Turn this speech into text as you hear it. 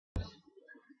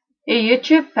Hey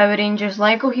YouTube, Power Rangers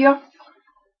Lego here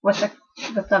with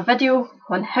a video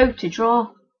on how to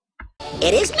draw.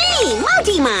 It is me,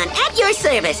 Motimon, at your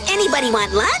service. Anybody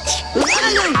want lunch?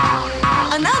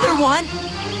 Another one?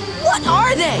 What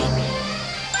are they?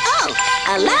 Oh,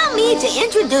 allow me to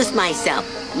introduce myself.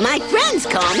 My friends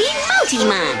call me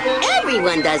Motimon.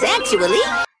 Everyone does, actually.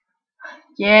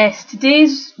 Yes,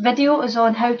 today's video is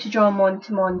on how to draw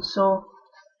Motimon. So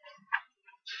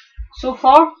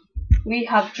far we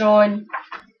have drawn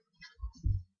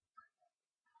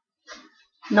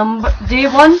day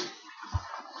 1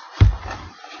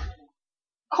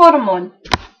 Yokomon,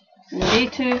 and day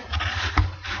 2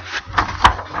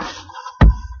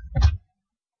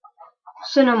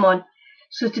 Cinnamon.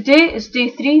 So today is day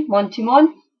 3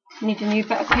 Motimon. Need a new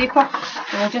bit of paper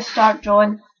and we'll just start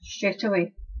drawing straight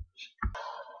away.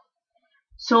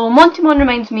 So Motimon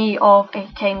reminds me of a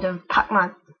kind of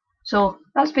Pac-Man. So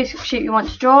that's the basic shape you want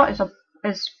to draw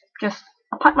is just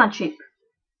a Pac-Man shape.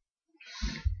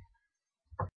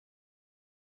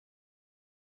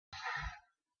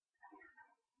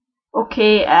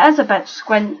 Okay, it is a bit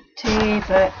squinty,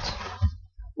 but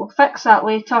we'll fix that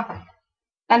later.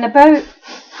 And about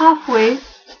halfway,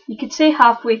 you could say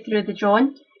halfway through the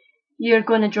drawing, you're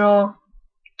going to draw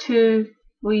 2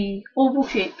 wee oval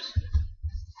shapes.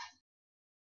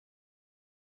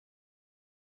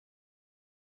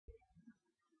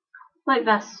 Like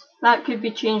this. That could be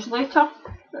changed later,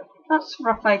 but that's a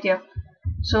rough idea.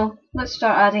 So let's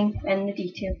start adding in the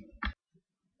detail.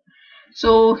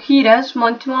 So here is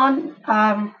Motimon.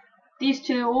 These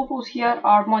 2 ovals here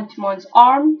are Motimon's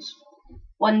arms.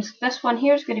 This one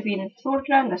here is going to be in the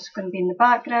foreground, this is going to be in the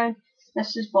background,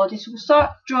 this is body. So we'll start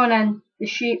drawing in the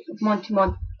shape of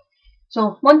Motimon.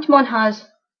 So Motimon has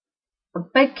a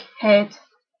big head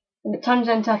and it turns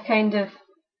into a kind of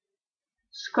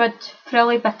squid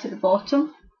frilly bit at the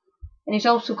bottom. And he's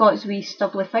also got his wee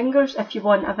stubbly fingers. If you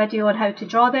want a video on how to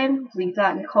draw them, leave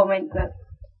that in the comment. But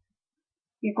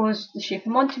here goes the shape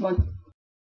of Motimon.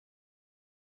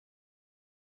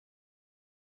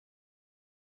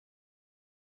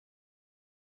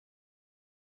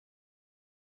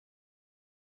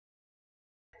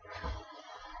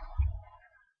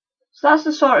 So that's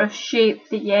the sort of shape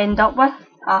that you end up with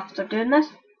after doing this.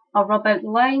 I'll rub out the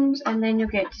lines and then you'll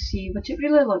get to see what it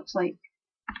really looks like.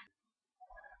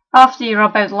 After you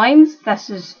rub out the lines, this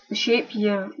is the shape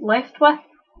you're left with.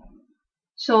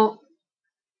 So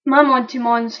my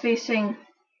Motimon's facing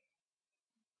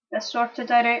this sort of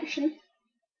direction.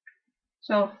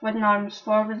 So one arm's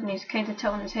forward and he's kind of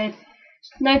tilting his head.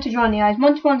 So now to draw the eyes.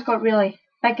 Motimon's got really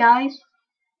big eyes.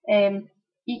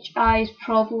 Each eye is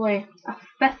probably a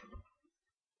fifth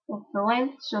of the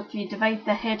length. So if you divide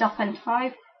the head up into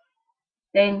 5,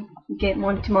 then you get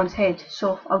Motimon's head.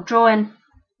 So I'll draw in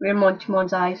where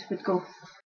Motimon's eyes would go.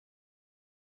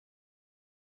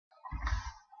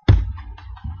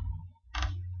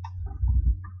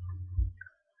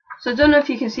 So I don't know if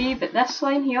you can see, but this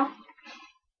line here,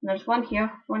 there's one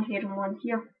here, one here and one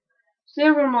here. So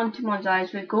there where Motimon's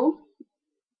eyes would go.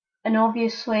 And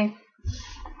obviously,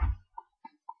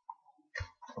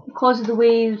 because of the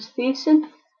way he was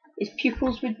facing, his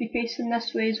pupils would be facing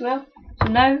this way as well. So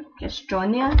now, just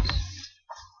drawing the eyes.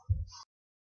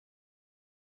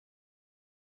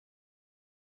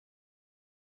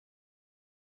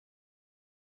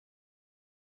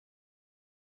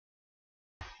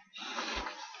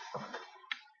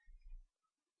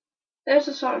 There's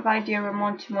a sort of idea where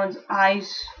Motimon's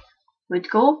eyes would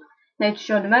go. Now to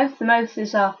draw the mouth. The mouth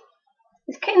is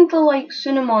it's kind of like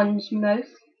Sunnemon's mouth.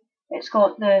 It's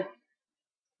got the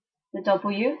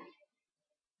W,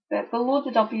 but below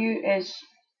the W is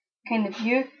kind of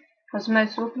U, because the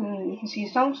mouth's open and you can see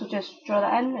his tongue, so just draw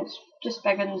that in. It's just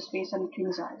bigger than the space in between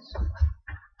his eyes.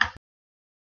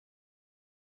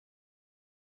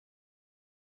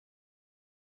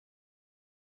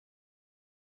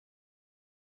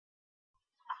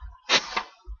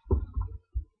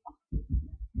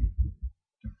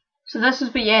 So this is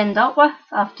what you end up with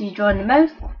after you draw in the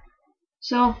mouth.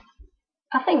 So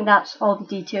I think that's all the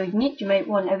detail you need. You might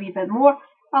want a wee bit more.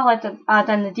 I'll add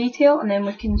in the detail and then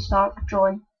we can start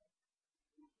drawing,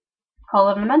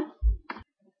 colouring them in.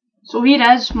 So here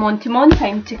is Motimon,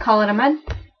 time to colour him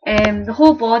in. The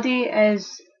whole body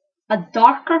is a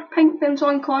darker pink than's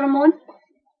on Yokomon.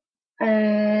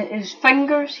 His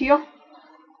fingers here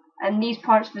and these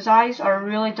parts of his eyes are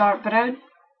really dark brown.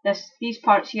 These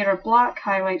parts here are black,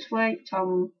 highlights white,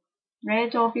 tongue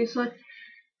red obviously.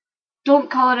 Don't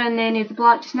colour in any of the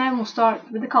black just now, and we'll start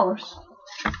with the colours.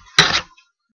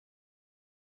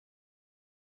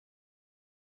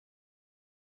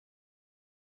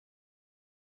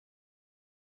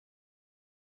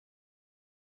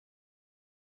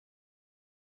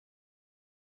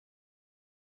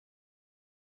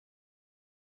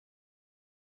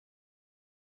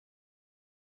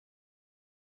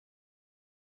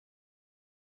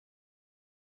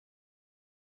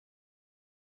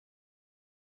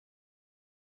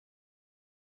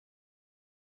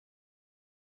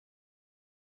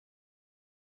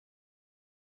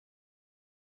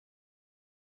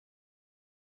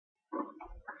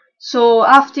 So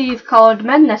after you've coloured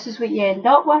them in, this is what you end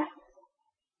up with.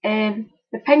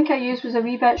 The pink I used was a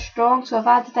wee bit strong, so I've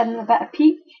added in a bit of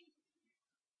peach,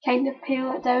 kind of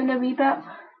pale it down a wee bit.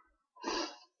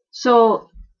 So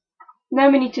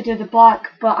now we need to do the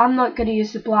black, but I'm not going to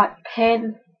use the black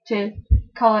pen to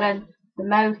colour in the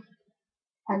mouth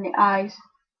and the eyes,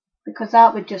 because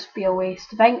that would just be a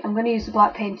waste of ink. I'm going to use the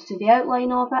black pen to do the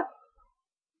outline of it.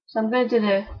 So I'm going to do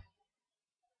the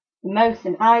mouth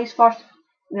and eyes first,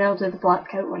 and then I'll do the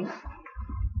black outline.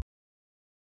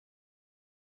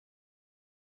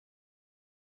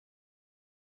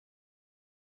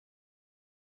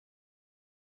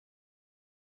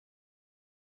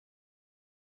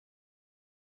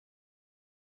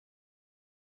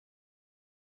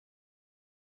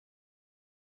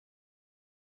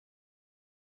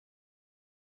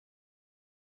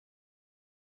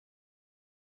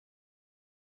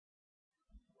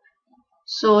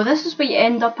 So this is what you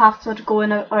end up after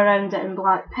going around it in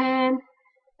black pen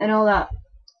and all that.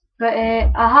 But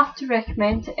I have to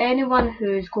recommend to anyone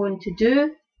who is going to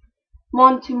do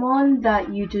Motimon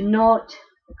that you do not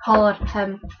colour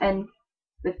him in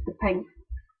with the pink.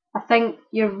 I think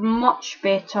you're much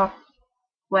better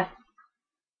with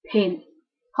paint.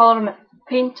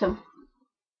 Paint him.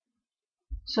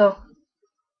 So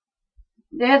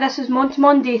there, this is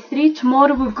Motimon Day 3.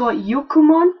 Tomorrow we've got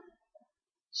Yokomon.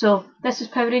 So this is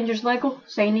Power Rangers Lego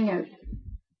signing out.